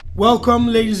Welcome,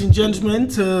 ladies and gentlemen,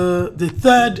 to the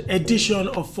third edition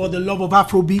of For the Love of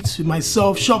Afrobeats with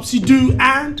myself, Shopsy Do,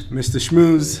 and Mr.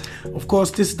 Schmooze. Of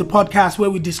course, this is the podcast where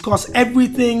we discuss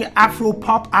everything Afro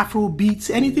pop, Afro beats,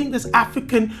 anything that's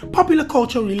African popular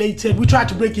culture related. We try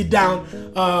to break it down,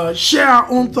 share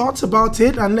our own thoughts about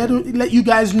it, and let you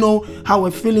guys know how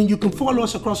we're feeling. You can follow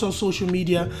us across our social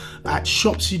media at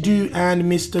Shopsy Do and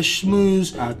Mr.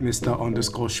 Schmooze. At Mr.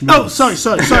 _Schmooze. Oh, sorry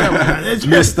about that.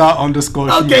 Mr.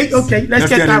 _Schmooze. Okay, let's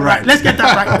get that right. Let's get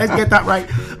that right.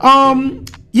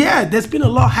 Yeah, there's been a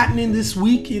lot happening this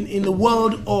week in the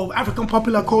world of African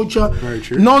popular culture. Very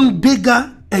true. None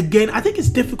bigger. Again, I think it's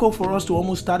difficult for us to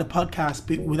almost start a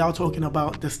podcast without talking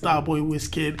about the Starboy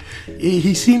Wizkid.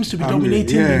 He seems to be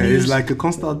dominating the news. It's like a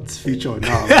constant feature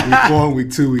now. Week 1,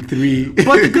 week 2, week 3.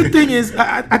 But the good thing is,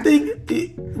 I think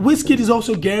Wizkid is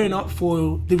also gearing up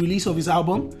for the release of his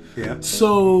album. Yeah.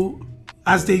 So,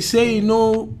 as they say,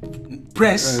 no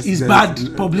press is bad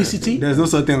publicity. There's no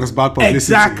such thing as bad publicity.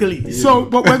 Exactly. Yeah. So,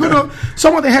 but we're gonna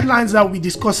some of the headlines that we'll be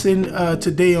discussing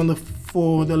today on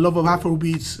For the Love of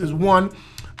Afrobeats is one.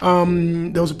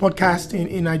 There was a podcast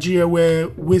in Nigeria where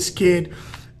Wizkid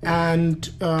and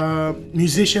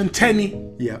musician Tenny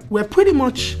were pretty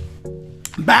much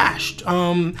bashed.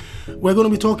 We're going to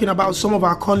be talking about some of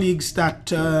our colleagues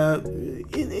that,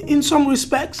 in some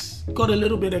respects, got a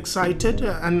little bit excited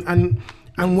and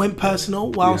went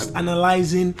personal whilst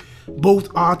analyzing both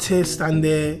artists and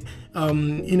their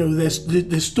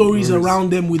the stories around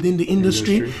them within the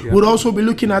industry. We'll also be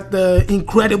looking at the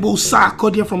incredible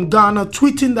Sarkodie from Ghana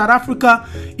tweeting that Africa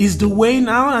is the way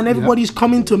now and everybody's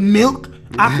coming to milk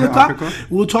Africa.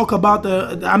 We'll talk about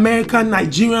the American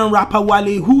Nigerian rapper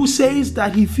Wale, who says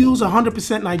that he feels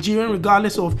 100% Nigerian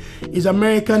regardless of his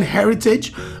American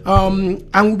heritage. And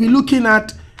we'll be looking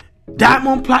at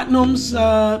Diamond Platnumz's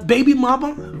baby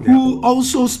mama, who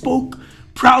also spoke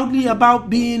proudly about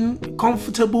being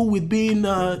comfortable with being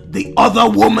the other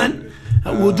woman.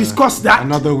 We'll discuss that.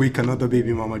 Another week, another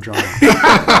baby mama drama.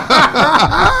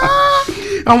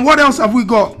 And what else have we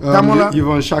got, Damola?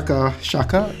 Yvonne Chaka.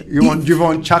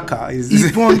 Yvonne Chaka is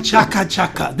Yvonne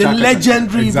Chaka, the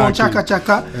legendary Yvonne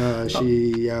Chaka.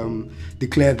 She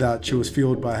declared that she was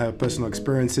fueled by her personal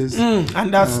experiences,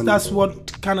 and that's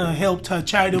what kind of helped her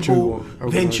charitable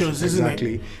ventures, isn't it?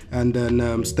 Exactly. And then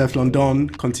Stefflon Don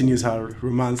continues her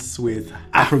romance with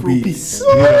Afrobeats.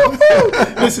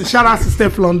 Listen, shout out to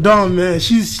Stefflon Don, man.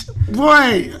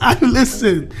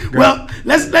 Listen. Great. Well,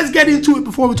 let's get into it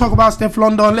before we talk about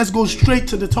Stefflon Don. Let's go straight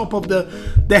to the top of the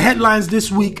headlines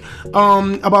this week.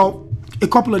 About a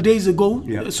couple of days ago,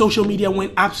 social media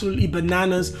went absolutely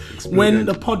bananas when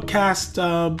the podcast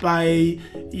by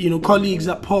colleagues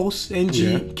at Pulse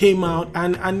NG came out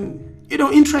and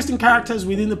interesting characters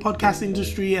within the podcast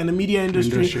industry and the media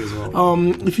industry as well.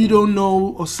 If you don't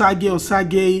know,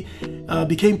 Osage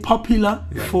became popular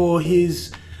for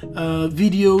his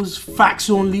videos, facts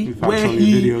only,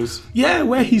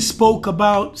 where he spoke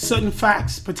about certain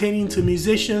facts pertaining to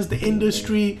musicians, the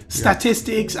industry,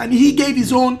 statistics, and he gave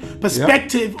his own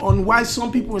perspective on why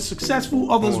some people were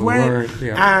successful, others weren't.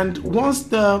 And once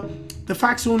the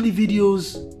facts only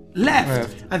videos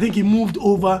left, I think he moved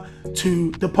over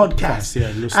to the podcast.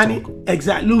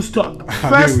 Loose talk.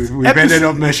 We ended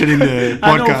up mentioning the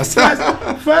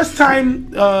podcast. First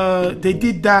time they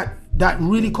did that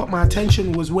really caught my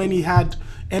attention was when he had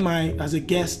MI as a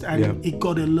guest, and it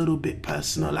got a little bit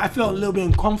personal. I felt a little bit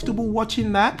uncomfortable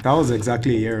watching that. That was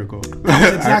exactly a year ago.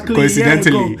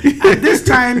 Coincidentally. And this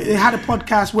time they had a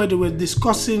podcast where they were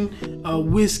discussing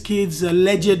Wizkid's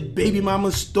alleged baby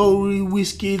mama story,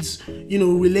 Wizkid's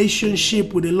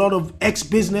relationship with a lot of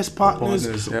ex-business partners,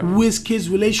 Wizkid's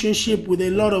relationship with a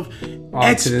lot of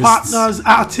ex-partners,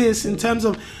 artists in terms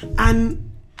of. And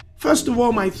first of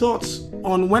all, my thoughts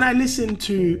on when I listened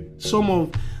to some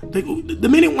of the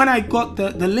minute when I got the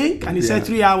link and it said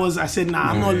 3 hours, I said,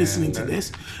 I'm not listening to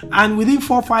this. And within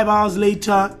 4 or 5 hours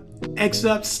later,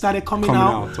 excerpts started coming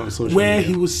out on social where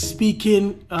media. He was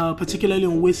speaking, particularly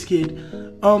on Wizkid.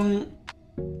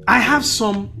 I have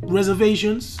some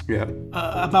reservations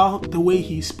about the way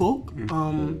he spoke.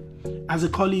 As a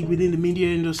colleague within the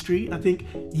media industry, I think,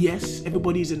 yes,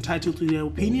 everybody is entitled to their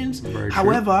opinions.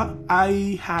 However,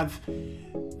 I have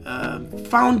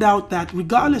found out that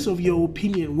regardless of your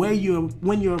opinion, when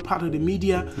you're a part of the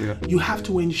media, you have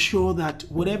to ensure that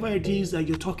whatever it is that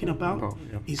you're talking about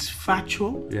is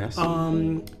factual,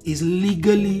 is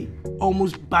legally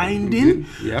almost binding.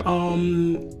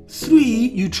 3,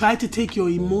 you try to take your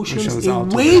emotions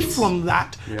away from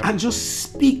that and just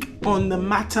speak on the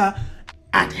matter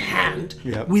at hand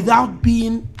without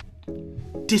being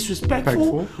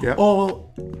disrespectful Yeah. or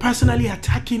personally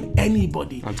attacking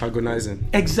anybody. Antagonizing.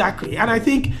 Exactly. And I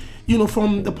think,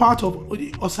 from the part of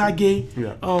Osage,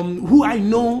 Yeah. who I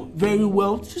know very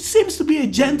well, seems to be a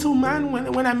gentleman.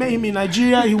 When I met him in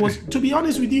Nigeria, he was, to be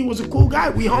honest with you, he was a cool guy.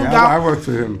 We hung out. I worked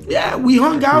with him. Yeah, we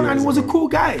hung out and he was a cool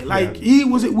guy. Like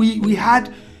we had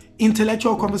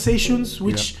intellectual conversations,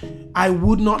 which I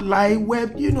would not lie, where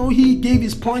he gave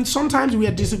his points. Sometimes we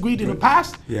had disagreed in the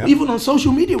past. Yeah. Even on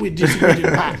social media we disagreed in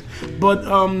the past. But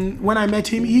when I met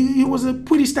him, he was a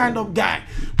pretty stand-up guy.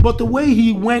 But the way he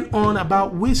went on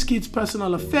about Wizkid's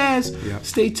personal affairs,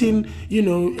 stating,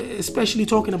 especially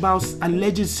talking about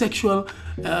alleged sexual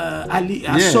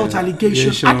assault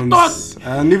allegations, I thought,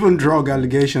 and even drug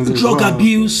allegations, drug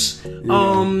abuse.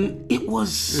 It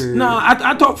was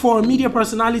I thought for a media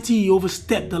personality, he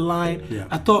overstepped the line.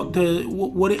 I thought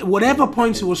whatever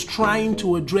points he was trying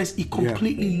to address, he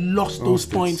completely lost those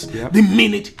points the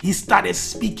minute he started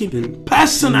speaking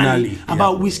personally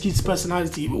about Wizkid's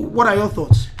personality. What are your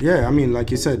thoughts? Yeah, I mean,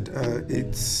 like you said,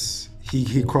 it's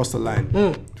he crossed the line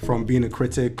from being a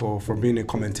critic or from being a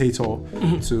commentator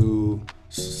to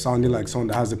sounding like someone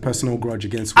that has a personal grudge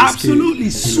against Wizkid. Absolutely,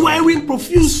 swearing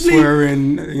profusely.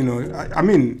 Swearing, I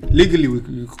mean, legally we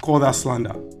could call that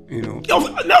slander. No,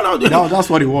 that's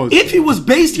what it was. If he was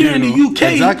based here in the UK,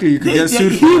 exactly, you could get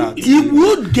sued for that. He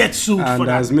would get sued for that. And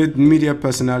as media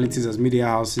personalities, as media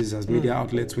houses, as media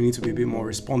outlets, we need to be a bit more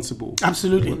responsible.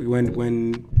 Absolutely.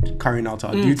 When carrying out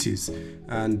our duties.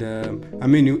 And I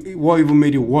mean, what even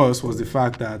made it worse was the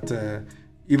fact that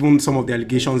even some of the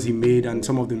allegations he made and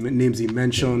some of the names he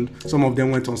mentioned, some of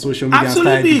them went on social media and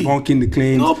started debunking the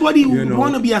claims. Nobody would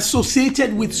want to be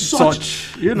associated with such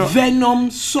venom,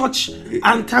 such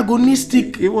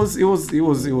antagonistic. It was a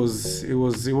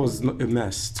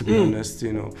mess, to be honest.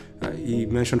 He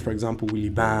mentioned, for example, Willie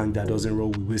Bang that doesn't roll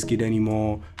with Wizkid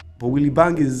anymore. But Willie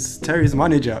Bang is Terry's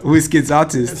manager, Wizkid's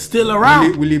artist. It's still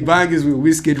around. Willie Bang is with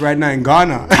Wizkid right now in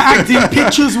Ghana. Acting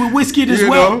pictures with Wizkid as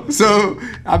well. So,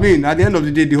 I mean, at the end of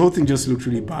the day, the whole thing just looked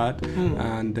really bad.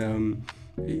 And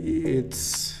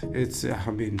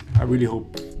I mean, I really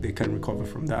hope they can recover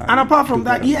from that. And apart from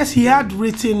that, yes, he had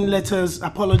written letters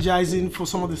apologizing for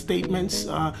some of the statements,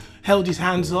 held his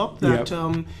hands up that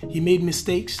he made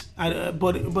mistakes.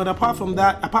 But apart from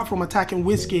that, apart from attacking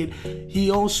Wizkid,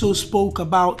 he also spoke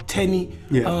about Tenny,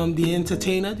 the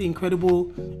entertainer, the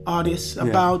incredible artist,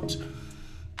 about...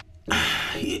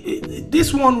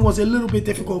 This one was a little bit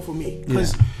difficult for me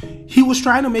because he was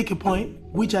trying to make a point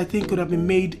which I think could have been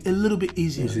made a little bit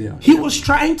easier. He was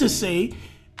trying to say,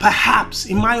 perhaps,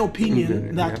 in my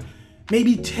opinion, that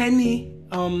maybe Tenny's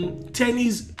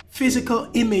physical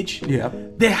image,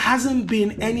 there hasn't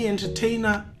been any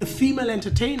entertainer, a female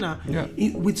entertainer,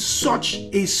 with such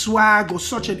a swag or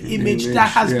such an image that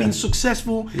has been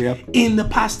successful in the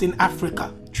past in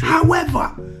Africa.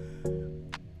 However,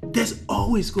 there's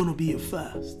always going to be a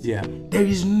first. There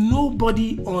is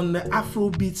nobody on the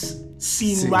Afrobeats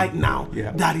scene right now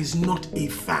that is not a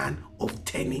fan of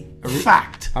Tenny.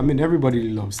 Fact. I mean, everybody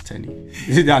loves Tenny.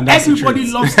 Everybody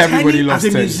loves Tenny as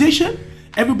a musician.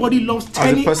 Everybody loves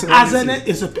Tenny as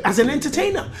an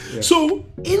entertainer. So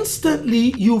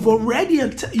instantly, you've already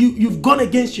you've gone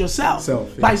against yourself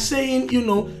by saying,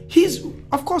 he's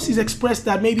expressed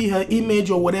that maybe her image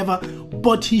or whatever,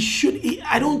 but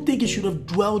I don't think he should have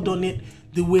dwelled on it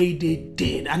the way they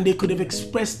did, and they could have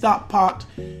expressed that part,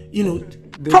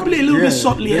 probably a little bit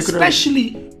subtly,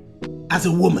 especially as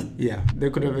a woman. They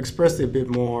could have expressed it a bit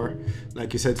more,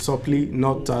 like you said, subtly,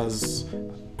 not as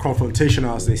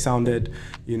confrontational as they sounded,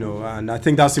 and I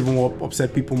think that's even what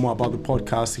upset people more about the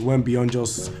podcast. It went beyond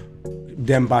just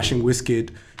them bashing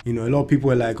Wizkid. A lot of people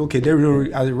were like, okay,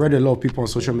 I read a lot of people on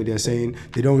social media saying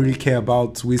they don't really care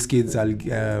about Wizkid's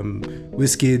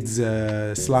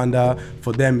slander.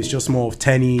 For them, it's just more of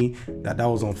Tenny, that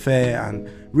was unfair. And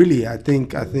really, I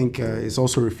think it's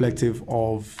also reflective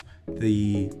of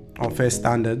the unfair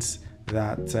standards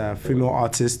that female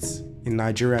artists in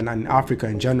Nigeria and in Africa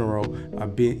in general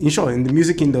have been, in the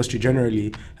music industry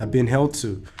generally, have been held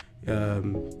to.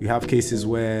 You have cases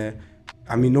where,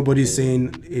 I mean, nobody's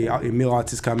saying a male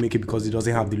artist can't make it because he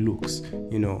doesn't have the looks,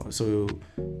 So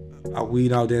are we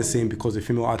now then saying because a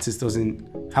female artist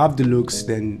doesn't have the looks,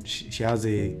 then she has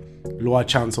a lower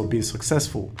chance of being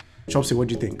successful? Chopsy, what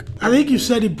do you think? I think you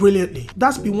said it brilliantly.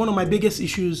 That's been one of my biggest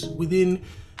issues within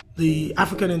the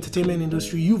African entertainment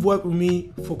industry. You've worked with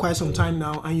me for quite some time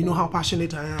now, and you know how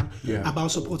passionate I am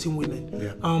about supporting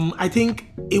women. I think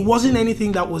it wasn't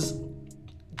anything that was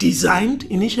designed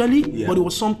initially, but it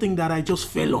was something that I just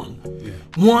fell on.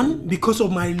 One, because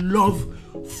of my love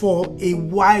for a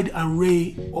wide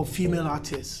array of female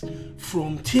artists,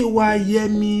 from Tiwa,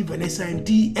 Yemi, Vanessa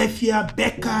MD, Efia,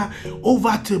 Becca,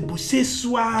 over to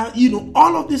Buseswa,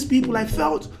 all of these people. I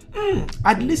felt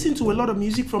I'd listened to a lot of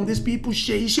music from these people,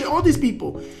 Shay, all these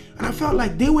people, and I felt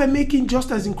like they were making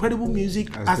just as incredible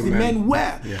music as the men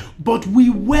were, but we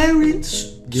weren't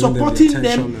supporting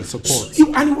them, and support.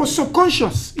 And it was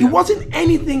subconscious. It wasn't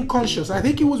anything conscious. I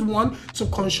think it was one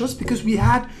subconscious, because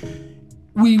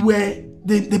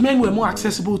the men were more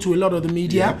accessible to a lot of the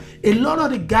media. A lot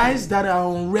of the guys that are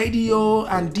on radio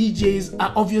and DJs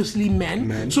are obviously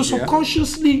men. So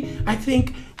subconsciously, I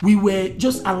think we were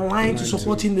just aligned to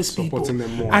supporting these people.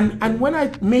 Them more. And when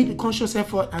I made a conscious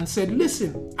effort and said,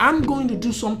 listen, I'm going to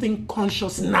do something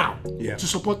conscious now to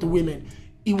support the women,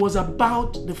 it was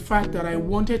about the fact that I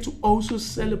wanted to also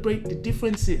celebrate the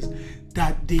differences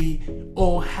that they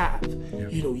all have.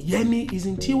 Yemi is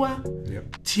in Tiwa,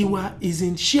 Tiwa is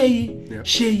in Sheyi,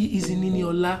 Sheyi is in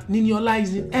Niniola, Niniola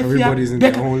is in Efia. Everybody's in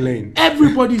their own lane.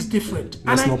 Everybody's different.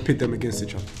 Let's not pit them against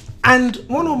each other. And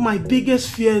one of my biggest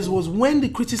fears was when the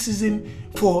criticism,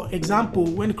 for example,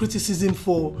 for Yemi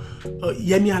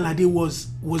Alade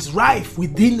was rife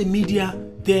within the media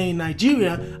there in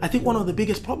Nigeria. I think one of the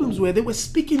biggest problems were they were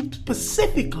speaking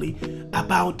specifically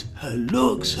about her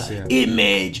looks, her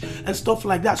image, and stuff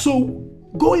like that. So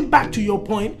going back to your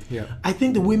point, I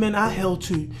think the women are held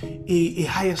to a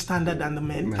higher standard than the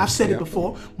men. I've said it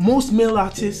before. Most male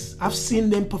artists, I've seen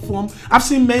them perform. I've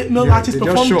seen male artists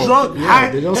perform drunk,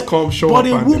 they just come show but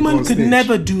up. a woman could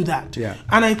never do that.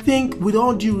 And I think, with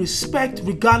all due respect,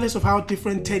 regardless of how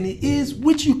different Tenny is,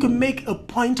 which you can make a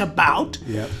point about,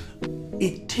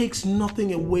 it takes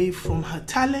nothing away from her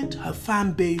talent, her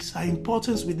fan base, her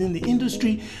importance within the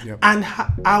industry, and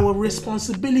our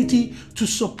responsibility to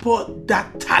support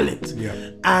that talent.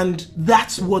 And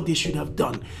that's what they should have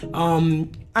done.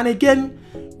 And again,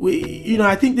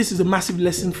 I think this is a massive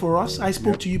lesson for us. I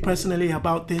spoke to you personally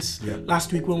about this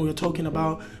last week when we were talking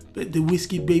about the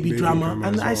Whiskey baby drama,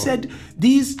 and I said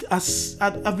these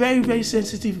are very, very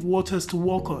sensitive waters to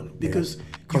walk on, because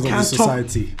of the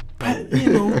society.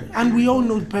 And we all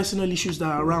know the personal issues that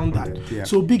are around that.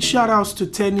 So big shout outs to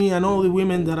Tenny and all the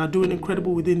women that are doing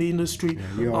incredible within the industry.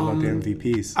 You all are the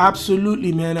MVPs.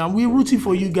 Absolutely, man. And we're rooting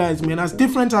for you guys, man. As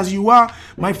different as you are,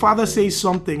 my father says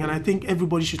something, and I think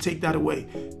everybody should take that away.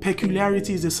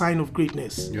 Peculiarity is a sign of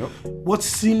greatness. What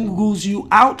singles you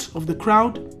out of the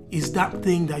crowd is that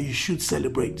thing that you should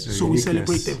celebrate. So we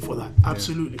celebrate them for that.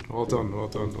 Absolutely. Well done.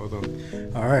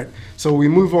 All right. So we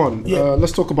move on.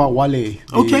 Let's talk about Wale,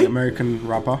 the American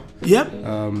rapper.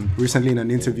 Recently in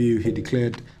an interview, he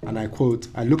declared, and I quote,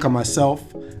 "I look at myself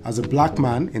as a black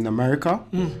man in America,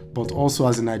 but also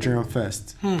as a Nigerian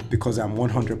first, because I'm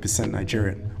 100%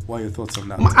 Nigerian." What are your thoughts on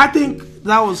that? I think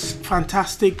that was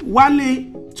fantastic.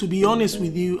 Wale, to be honest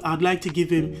with you, I'd like to give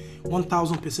him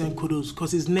 1000% kudos,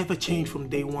 because it's never changed from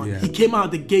day one. He came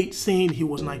out the gate saying he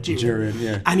was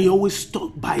Nigerian, and he always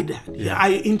stuck by that.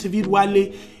 I interviewed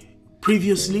Wale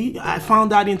previously. I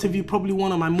found that interview probably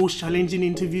one of my most challenging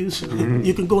interviews.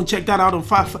 You can go and check that out on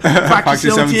Fact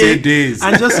 78 Days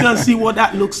and just go and see what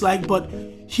that looks like. But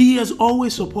he has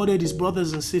always supported his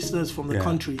brothers and sisters from the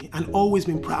country and always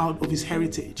been proud of his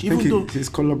heritage. Even though he's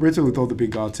collaborated with all the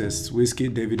big artists,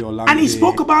 Wizkid, Davido, Olamide, and he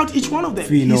spoke about each one of them.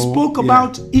 Fino, he spoke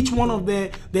about each one of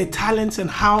their talents and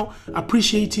how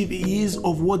appreciative he is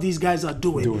of what these guys are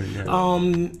doing.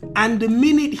 And the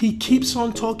minute he keeps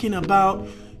on talking about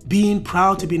being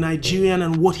proud to be Nigerian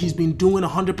and what he's been doing,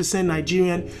 100%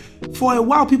 Nigerian. For a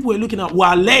while, people were looking at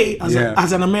Wale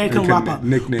as an American rapper.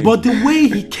 Nickname. But the way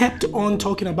he kept on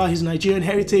talking about his Nigerian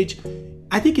heritage,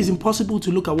 I think it's impossible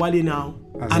to look at Wale now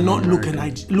and not look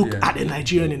at a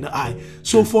Nigerian in the eye.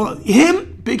 So for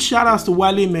him, big shout outs to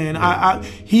Wale, man.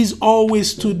 He's always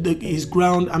stood his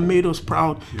ground and made us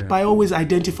proud by always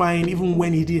identifying, even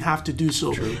when he didn't have to do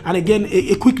so. True. And again,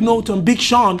 a quick note on Big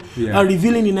Sean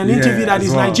revealing in an interview that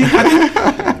he's Nigerian.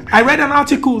 I read an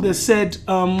article that said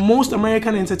most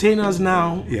American entertainers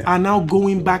now are now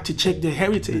going back to check their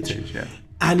heritage.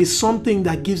 And it's something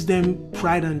that gives them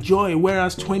pride and joy.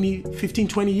 Whereas 15,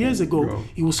 20 years ago,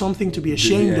 it was something to be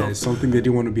ashamed of. It's something they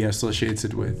didn't want to be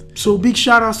associated with. So big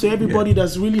shout outs to everybody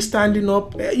that's really standing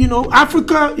up.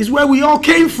 Africa is where we all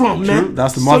came from, man.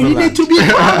 That's the motherland. So you need to be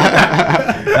proud of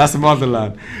that. That's the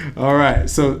motherland. All right.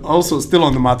 So also still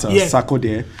on the matter,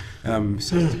 Sarkodie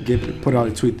put out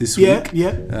a tweet this week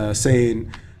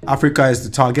saying Africa is the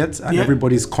target and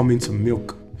everybody's coming to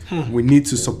milk. We need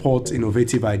to support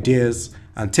innovative ideas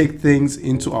and take things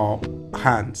into our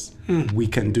hands, we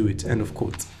can do it. End of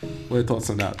quote. What are your thoughts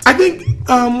on that? I think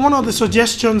one of the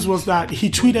suggestions was that he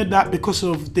tweeted that because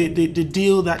of the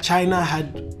deal that China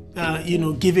had,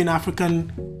 given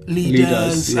African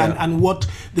leaders and what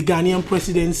the Ghanaian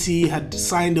presidency had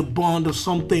signed a bond or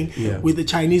something with the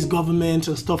Chinese government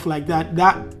and stuff like that.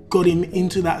 That got him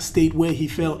into that state where he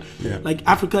felt like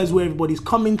Africa is where everybody's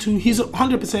coming to. He's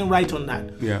 100% right on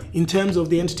that. In terms of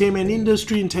the entertainment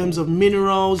industry, in terms of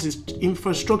minerals, its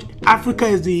infrastructure, Africa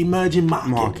is the emerging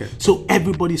market. So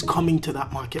everybody's coming to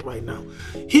that market right now.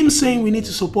 Him saying we need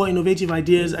to support innovative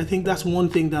ideas, I think that's one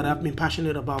thing that I've been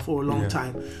passionate about for a long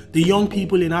time. The young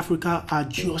people in Africa are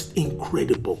just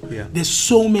incredible. There's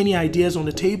so many ideas on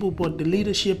the table, but the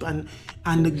leadership and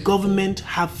the government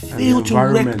have failed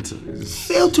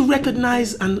to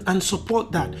recognize and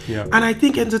support that. And I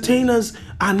think entertainers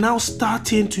are now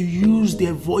starting to use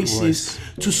their voices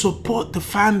to support the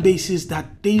fan bases that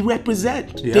they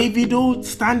represent. Davido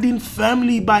standing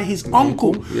firmly by his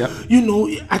uncle.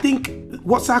 I think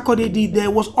what Sarkodie did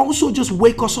there was also just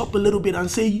wake us up a little bit and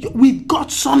say, we've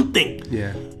got something.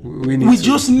 We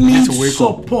just need to wake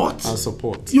support. Up and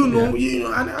support.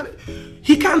 And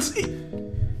he can't.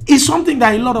 It's something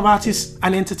that a lot of artists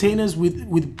and entertainers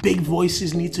with big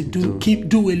voices need to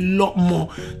do a lot more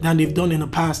than they've done in the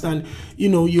past. And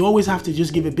you always have to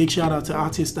just give a big shout out to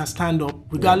artists that stand up,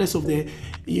 regardless of their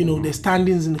their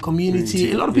standings in the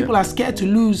community. A lot of people are scared to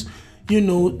lose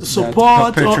the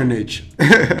support, patronage.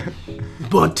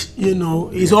 But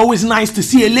it's always nice to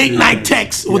see a late night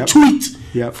text or tweet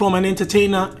from an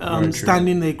entertainer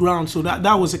standing their ground. So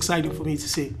that was exciting for me to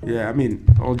see. I mean,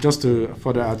 just to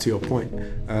further add to your point,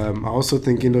 I also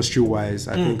think industry-wise,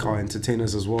 I think our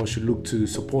entertainers as well should look to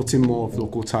supporting more of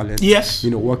local talent. Yes.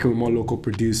 Working with more local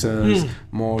producers,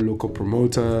 more local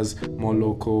promoters, more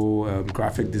local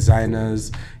graphic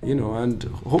designers, and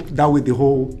hope that way the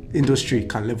whole industry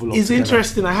can level up. It's together.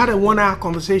 Interesting. I had a 1-hour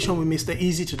conversation with Mr.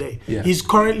 Easy today. He's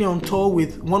currently on tour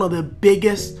with one of the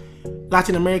biggest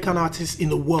Latin American artists in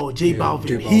the world, J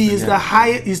Balvin. He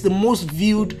is the most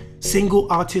viewed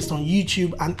single artist on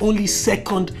YouTube and only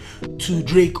second to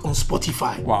Drake on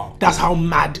Spotify. Wow. That's how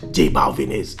mad J Balvin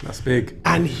is. That's big.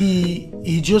 And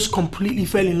he just completely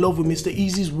fell in love with Mr.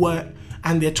 Easy's work,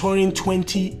 and they're touring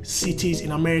 20 cities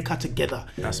in America together.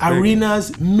 That's big.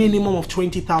 Arenas minimum of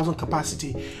 20,000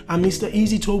 capacity. And Mr.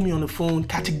 Easy told me on the phone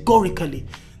categorically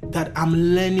that I'm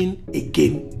learning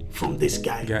again from this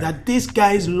guy. That this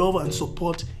guy's love and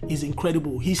support is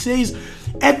incredible. He says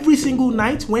every single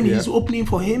night when he's opening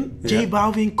for him, J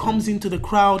Balvin comes into the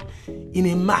crowd in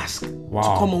a mask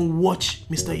to come and watch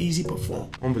Mr. Easy perform.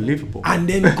 Unbelievable. And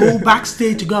then go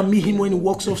backstage to go and meet him when he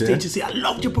walks off stage to say, I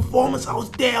loved your performance, I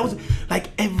was there. I was like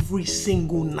every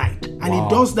single night. And he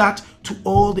does that to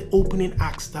all the opening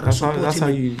acts that are supporting him. That's how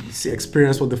you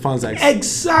experience what the fans are.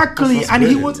 Exactly. And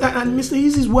Mr.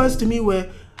 Easy's words to me were,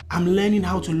 I'm learning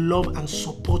how to love and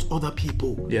support other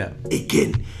people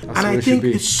again. And I think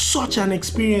it's such an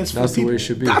experience for people. That's the way it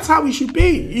should be. That's how it should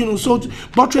be. So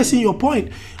buttressing your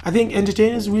point, I think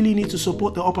entertainers really need to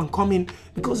support the up and coming,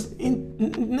 because in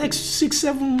next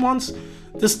 6-7 months,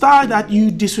 the star that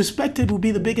you disrespected will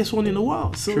be the biggest one in the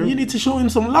world. So you need to show him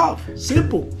some love.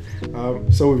 Simple.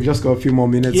 So we've just got a few more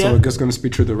minutes, so we're just going to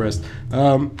speed through the rest.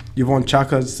 Yvonne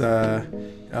Chaka's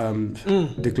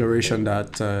declaration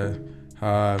that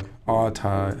her art,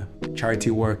 her charity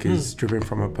work is driven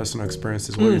from her personal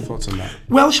experiences. What are your thoughts on that?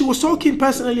 Well, she was talking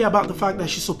personally about the fact that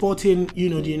she's supporting, the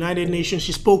United Nations.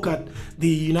 She spoke at the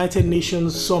United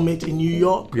Nations Summit in New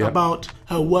York about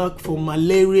her work for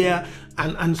malaria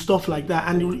and stuff like that.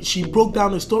 And she broke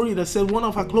down a story that said one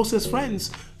of her closest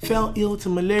friends fell ill to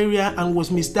malaria and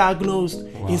was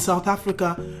misdiagnosed in South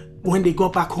Africa when they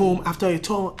got back home after a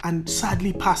tour, and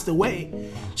sadly passed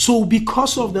away. So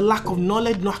because of the lack of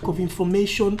knowledge, lack of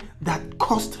information that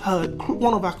cost her,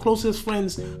 one of her closest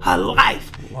friends, her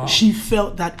life, she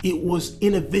felt that it was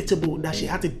inevitable that she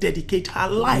had to dedicate her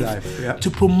life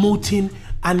to promoting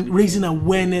and raising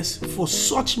awareness for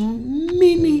such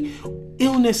many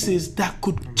illnesses that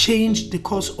could change the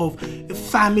course of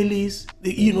families.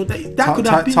 That could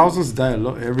have been thousands die a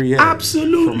lot every year.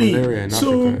 Absolutely. From malaria in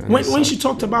so Africa, when she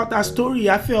talked about that story,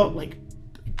 I felt like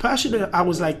passionate. I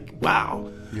was like,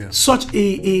 wow, such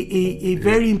a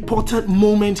very important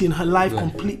moment in her life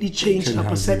completely changed her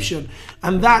perception.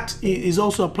 And that is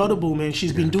also applaudable, man.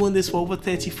 She's been doing this for over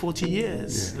 30-40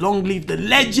 years. Long live the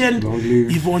legend,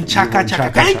 Yvonne Chaka.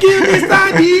 Thank you,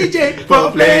 Mr. DJ,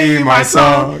 for playing my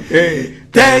song. Hey.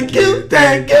 Thank you.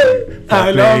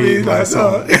 I love it, my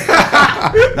song.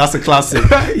 That's a classic.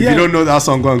 If you don't know that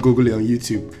song, go and Google it on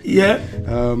YouTube. Yeah.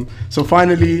 So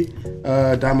finally,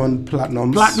 Diamond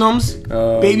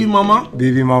Platnumz. Baby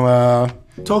Mama.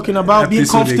 Talking about being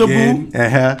comfortable,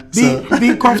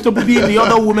 being comfortable being the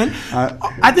other woman.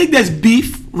 I think there's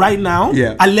beef right now,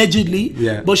 allegedly.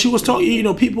 Yeah. But she was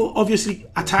talking, people obviously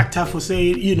attacked her for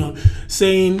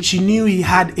saying she knew he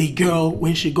had a girl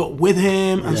when she got with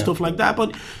him and stuff like that.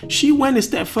 But she went a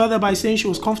step further by saying she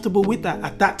was comfortable with that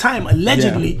at that time.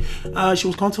 Allegedly, she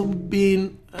was comfortable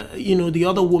being the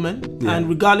other woman, and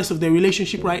regardless of their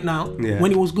relationship right now,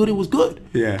 when it was good, it was good.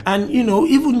 And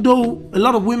even though a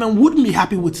lot of women wouldn't be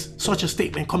happy with such a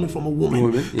statement coming from a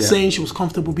woman saying she was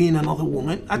comfortable being another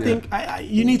woman, I think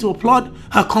you need to applaud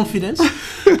her confidence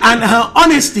and her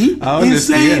honesty in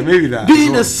saying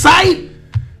being a side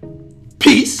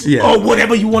piece or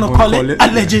whatever you want to call it,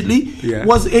 allegedly,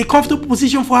 was a comfortable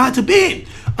position for her to be in.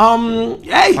 I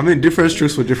mean, different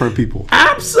strokes for different people.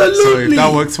 Absolutely. So if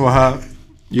that works for her,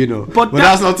 but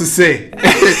that's not to say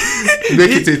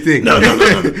make it a thing. No.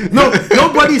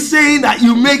 Nobody's saying that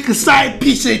you make a side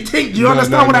piece a thing. Do you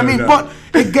understand what I mean? But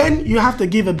again, you have to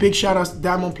give a big shout out to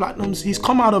Diamond Platnumz. He's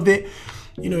come out of it,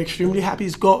 extremely happy.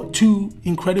 He's got 2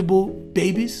 incredible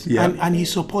babies, and he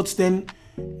supports them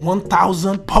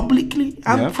 1,000 publicly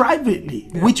and privately,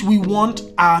 which we want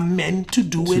our men to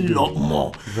do a lot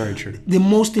more. Very true. The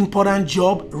most important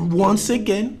job, once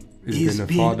again, is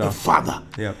being a father.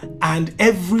 And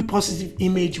every positive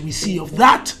image we see of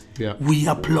that, we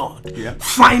applaud.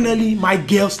 Finally, my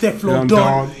girl Stefflon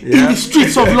Don in the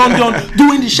streets of London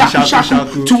doing the shaku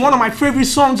shaku to one of my favorite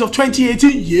songs of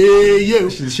 2018.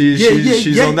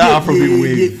 She's on that Afrobeat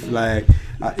wave.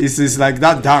 It's like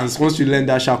that dance. Once you learn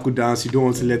that shaku dance, you don't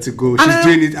want to let it go. She's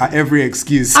doing it at every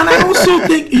excuse. And I also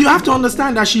think you have to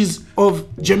understand that she's of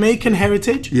Jamaican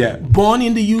heritage. Born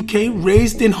in the UK,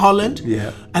 raised in Holland.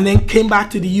 And then came back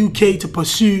to the UK to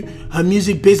pursue her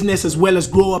music business as well as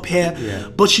grow up here.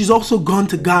 But she's also gone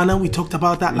to Ghana. We talked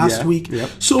about that last week.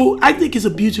 So I think it's a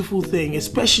beautiful thing,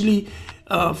 especially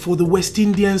for the West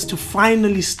Indians to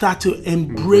finally start to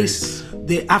embrace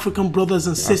their African brothers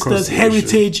and sisters'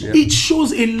 heritage. It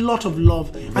shows a lot of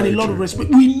love and a lot of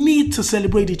respect. We need to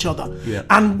celebrate each other.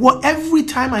 And every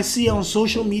time I see her on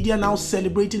social media now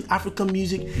celebrating African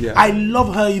music, I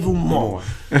love her even more.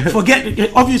 Forget,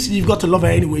 obviously you've got to love her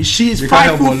anyway. She is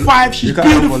 5'5", she's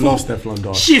beautiful,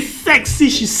 she's sexy,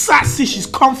 she's sassy, she's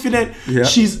confident,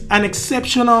 she's an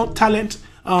exceptional talent.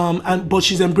 But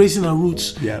she's embracing her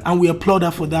roots, and we applaud her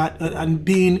for that, and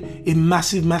being a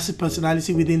massive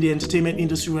personality within the entertainment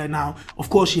industry right now.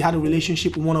 Of course, she had a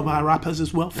relationship with one of our rappers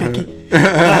as well, Feki,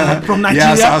 from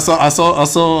Nigeria. I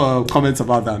saw comments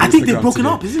about that on I think Instagram they've broken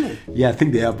today. up, isn't it? Yeah, I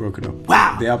think they are broken up.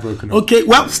 Wow, they are broken up. Okay,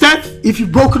 well, Steph, if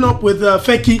you've broken up with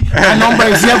Feki, her number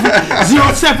is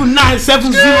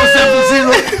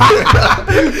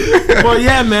 0797070. But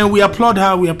yeah, man, we applaud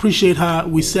her, we appreciate her,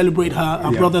 we celebrate her.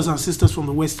 Our brothers and sisters from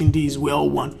the West Indies, we're all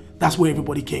one. That's where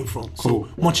everybody came from. Cool.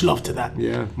 So much love to that.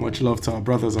 Yeah, much love to our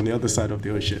brothers on the other side of the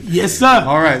ocean. Yes, sir.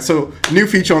 All right, so new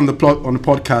feature on the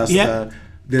podcast.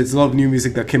 There's a lot of new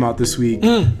music that came out this week.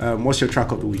 What's your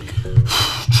track of the week?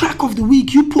 Track of the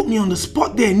week? You put me on the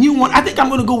spot there. New one. I think I'm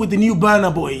going to go with the new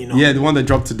Burna Boy, Yeah, the one that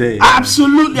dropped today.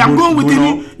 Absolutely. I'm going with the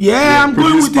new. I'm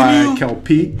going with the new. Produced by Kel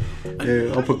P.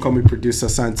 Up-and-coming producer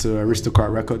signed to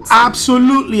Aristocrat Records.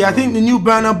 Absolutely. I think the new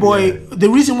Burna Boy, the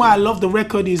reason why I love the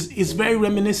record is it's very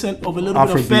reminiscent of a little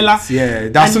bit of Fela. Yeah,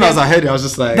 as soon as I heard it, I was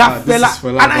just like, that this Fela. is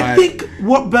Fela. And I think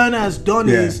what Burna has done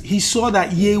is he saw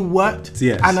that Ye worked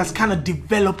and has kind of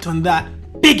developed on that.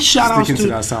 Big shout out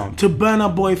to Burna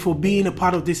Boy for being a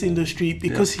part of this industry,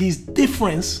 because his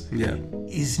difference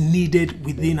is needed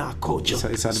within our culture.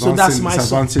 It's advancing, so that's my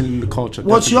song. Advancing the culture.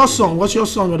 What's your song? What's your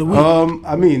song of the week?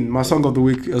 I mean, my song of the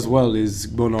week as well is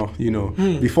Bono.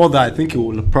 Before that, I think it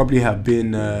will probably have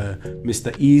been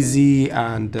Mr. Easy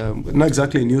and not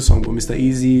exactly a new song, but Mr.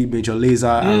 Easy, Major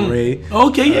Lazer, and Ray.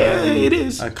 Okay, it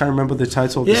is. I can't remember the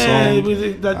title of the song.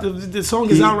 The song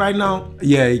is out right now.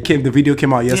 Yeah, the video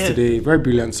came out yesterday. Very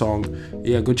brilliant song.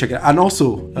 Yeah, go check it. And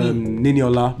also,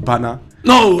 Niniola Bana.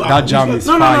 No, that jam is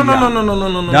fire.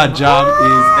 No. That jam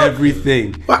is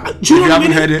everything. If you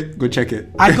haven't heard it, go check it.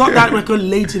 I got that record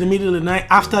late in the middle of the night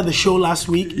after the show last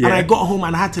week, and I got home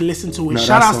and I had to listen to it.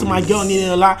 Shout out to my girl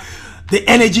Niniola, the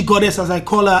energy goddess, as I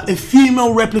call her, a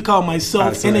female replica of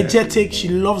myself. That's energetic. Right. She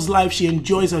loves life. She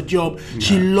enjoys her job.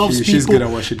 She loves people. She's good at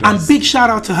what she does. And big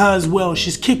shout out to her as well.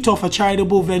 She's kicked off a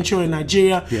charitable venture in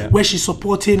Nigeria where she's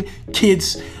supporting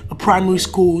kids, primary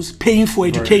schools, paying for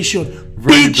education.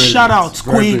 Big shout out,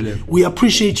 Very Queen. brilliant. We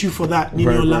appreciate you for that,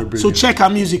 very Niniola. So brilliant. check our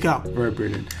music out. Very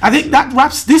brilliant. I think that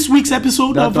wraps this week's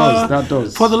episode That of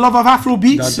does. For the Love of Afro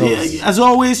Beats. That does. As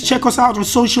always, check us out on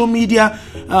social media.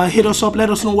 Hit us up. Let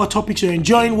us know what topics you're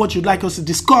enjoying, what you'd like us to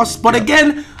discuss. But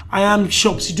again, I am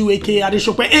Shopsidu, aka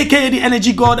Adeshope, aka the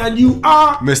Energy God, and you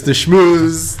are Mr.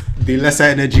 Schmooze, the lesser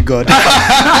energy god.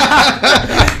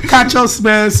 Catch us,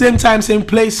 man. Same time, same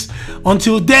place.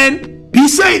 Until then, be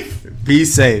safe. Be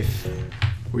safe.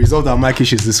 We resolved our mic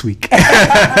issues this week.